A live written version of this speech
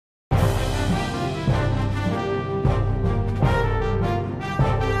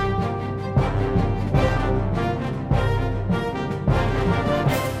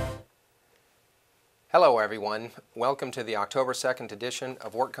Hello everyone, welcome to the October 2nd edition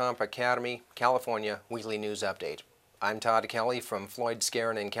of WorkComp Academy, California Weekly News Update. I'm Todd Kelly from Floyd,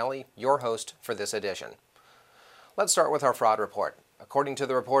 Skeren & Kelly, your host for this edition. Let's start with our fraud report. According to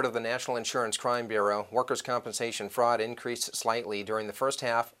the report of the National Insurance Crime Bureau, workers' compensation fraud increased slightly during the first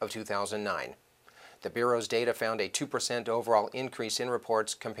half of 2009. The Bureau's data found a 2% overall increase in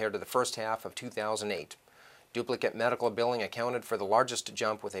reports compared to the first half of 2008. Duplicate medical billing accounted for the largest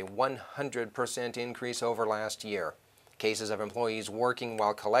jump with a 100% increase over last year. Cases of employees working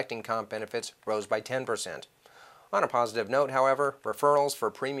while collecting comp benefits rose by 10%. On a positive note, however, referrals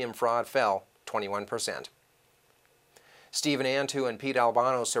for premium fraud fell 21%. Stephen Antu and Pete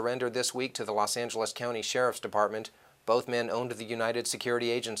Albano surrendered this week to the Los Angeles County Sheriff's Department. Both men owned the United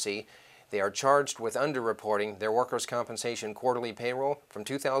Security Agency. They are charged with underreporting their workers' compensation quarterly payroll from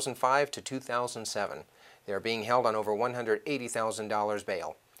 2005 to 2007. They are being held on over $180,000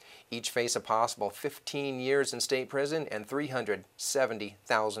 bail. Each face a possible 15 years in state prison and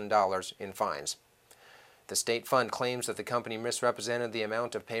 $370,000 in fines. The state fund claims that the company misrepresented the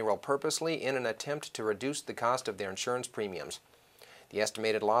amount of payroll purposely in an attempt to reduce the cost of their insurance premiums. The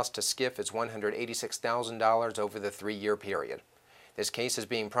estimated loss to SCIF is $186,000 over the 3-year period. This case is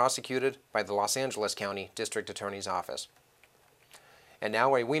being prosecuted by the Los Angeles County District Attorney's Office. And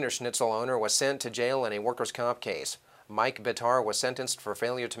now a Wiener Schnitzel owner was sent to jail in a workers' comp case. Mike Bitar was sentenced for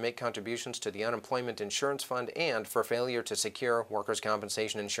failure to make contributions to the Unemployment Insurance Fund and for failure to secure workers'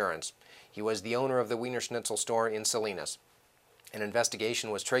 compensation insurance. He was the owner of the Wiener Schnitzel store in Salinas. An investigation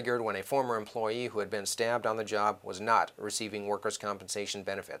was triggered when a former employee who had been stabbed on the job was not receiving workers' compensation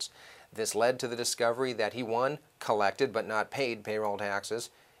benefits. This led to the discovery that he, 1, collected but not paid payroll taxes,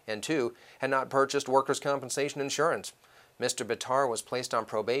 and 2, had not purchased workers' compensation insurance. Mr. Bitar was placed on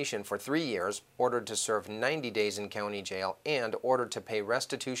probation for 3 years, ordered to serve 90 days in county jail, and ordered to pay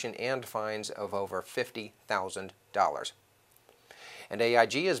restitution and fines of over $50,000. And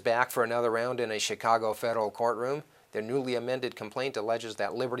AIG is back for another round in a Chicago federal courtroom. Their newly amended complaint alleges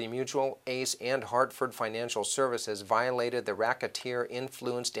that Liberty Mutual, ACE, and Hartford Financial Services violated the Racketeer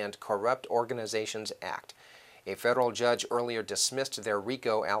Influenced and Corrupt Organizations Act. A federal judge earlier dismissed their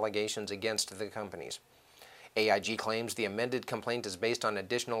RICO allegations against the companies. AIG claims the amended complaint is based on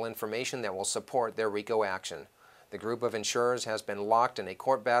additional information that will support their RICO action. The group of insurers has been locked in a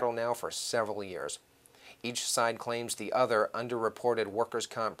court battle now for several years. Each side claims the other underreported workers'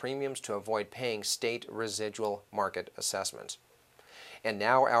 comp premiums to avoid paying state residual market assessments. And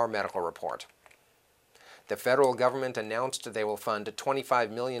now our medical report. The federal government announced they will fund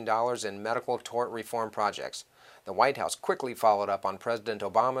 $25 million in medical tort reform projects. The White House quickly followed up on President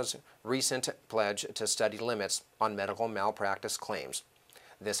Obama's recent pledge to study limits on medical malpractice claims.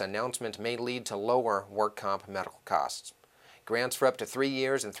 This announcement may lead to lower work comp medical costs. Grants for up to 3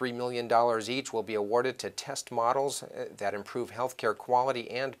 years and $3 million each will be awarded to test models that improve healthcare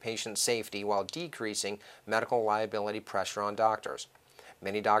quality and patient safety while decreasing medical liability pressure on doctors.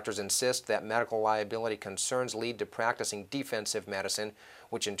 Many doctors insist that medical liability concerns lead to practicing defensive medicine,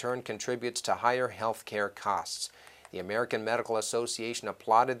 which in turn contributes to higher health care costs. The American Medical Association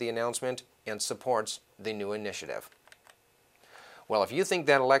applauded the announcement and supports the new initiative. Well, if you think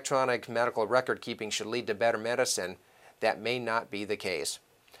that electronic medical record keeping should lead to better medicine, that may not be the case.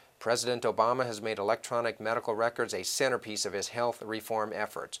 President Obama has made electronic medical records a centerpiece of his health reform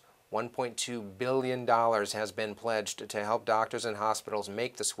efforts. $1.2 billion has been pledged to help doctors and hospitals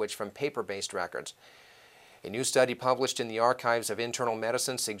make the switch from paper-based records. A new study published in the Archives of Internal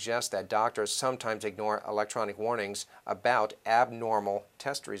Medicine suggests that doctors sometimes ignore electronic warnings about abnormal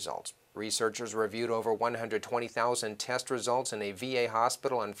test results. Researchers reviewed over 120,000 test results in a VA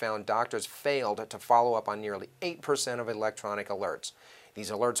hospital and found doctors failed to follow up on nearly 8% of electronic alerts.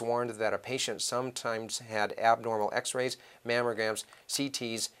 These alerts warned that a patient sometimes had abnormal x-rays, mammograms,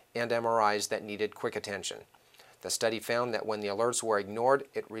 CTs, and MRIs that needed quick attention. The study found that when the alerts were ignored,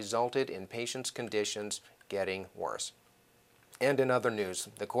 it resulted in patients' conditions getting worse. And in other news,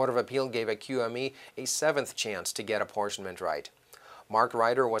 the Court of Appeal gave a QME a 7th chance to get apportionment right. Mark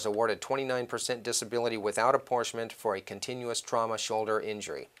Ryder was awarded 29% disability without apportionment for a continuous trauma shoulder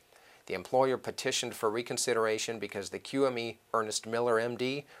injury. The employer petitioned for reconsideration because the QME, Ernest Miller,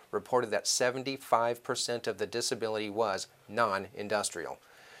 MD, reported that 75% of the disability was non-industrial.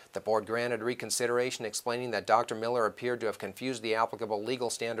 The board granted reconsideration, explaining that Dr. Miller appeared to have confused the applicable legal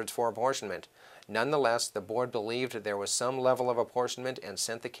standards for apportionment. Nonetheless, the board believed there was some level of apportionment and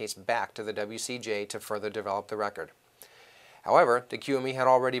sent the case back to the WCJ to further develop the record. However, the QME had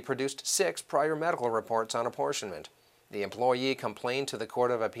already produced 6 prior medical reports on apportionment. The employee complained to the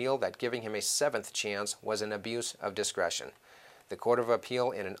Court of Appeal that giving him a 7th chance was an abuse of discretion. The Court of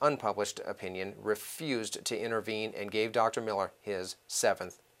Appeal, in an unpublished opinion, refused to intervene and gave Dr. Miller his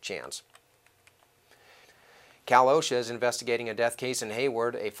 7th chance. Cal OSHA is investigating a death case in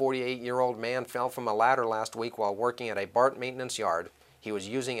Hayward. A 48-year-old man fell from a ladder last week while working at a BART maintenance yard. He was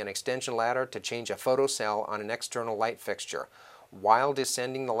using an extension ladder to change a photocell on an external light fixture. While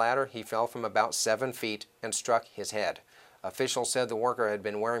descending the ladder, he fell from about 7 feet and struck his head. Officials said the worker had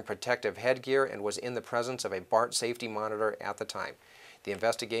been wearing protective headgear and was in the presence of a BART safety monitor at the time. The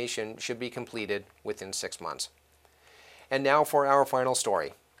investigation should be completed within 6 months. And now for our final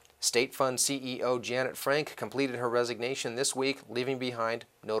story. State Fund CEO Janet Frank completed her resignation this week, leaving behind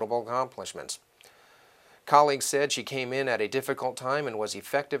notable accomplishments. Colleagues said she came in at a difficult time and was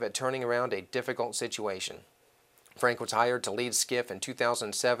effective at turning around a difficult situation. Frank was hired to lead SCIF in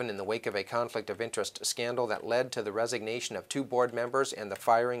 2007 in the wake of a conflict of interest scandal that led to the resignation of 2 board members and the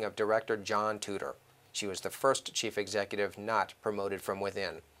firing of Director John Tudor. She was the first chief executive not promoted from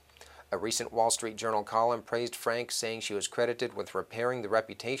within. A recent Wall Street Journal column praised Frank, saying she was credited with repairing the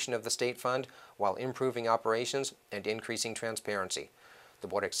reputation of the state fund while improving operations and increasing transparency. The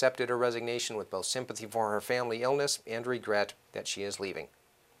board accepted her resignation with both sympathy for her family illness and regret that she is leaving.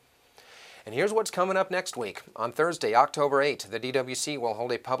 And here's what's coming up next week. On Thursday, October 8th, the DWC will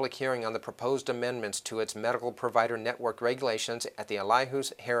hold a public hearing on the proposed amendments to its medical provider network regulations at the Elihu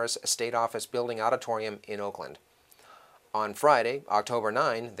Harris State Office Building Auditorium in Oakland. On Friday, October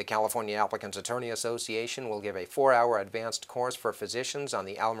 9, the California Applicants Attorney Association will give a 4-hour advanced course for physicians on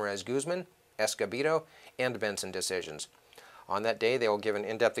the Alvarez-Guzman, Escobedo, and Benson decisions. On that day, they will give an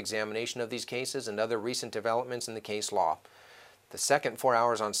in-depth examination of these cases and other recent developments in the case law. The second 4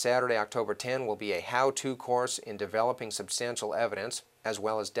 hours on Saturday, October 10, will be a how-to course in developing substantial evidence, as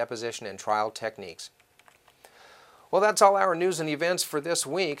well as deposition and trial techniques. Well, that's all our news and events for this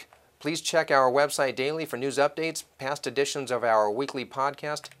week. Please check our website daily for news updates, past editions of our weekly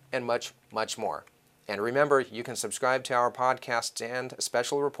podcast, and much, much more. And remember, you can subscribe to our podcasts and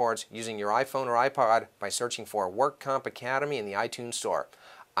special reports using your iPhone or iPod by searching for WorkComp Academy in the iTunes Store.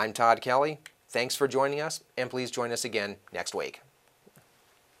 I'm Todd Kelly. Thanks for joining us, and please join us again next week.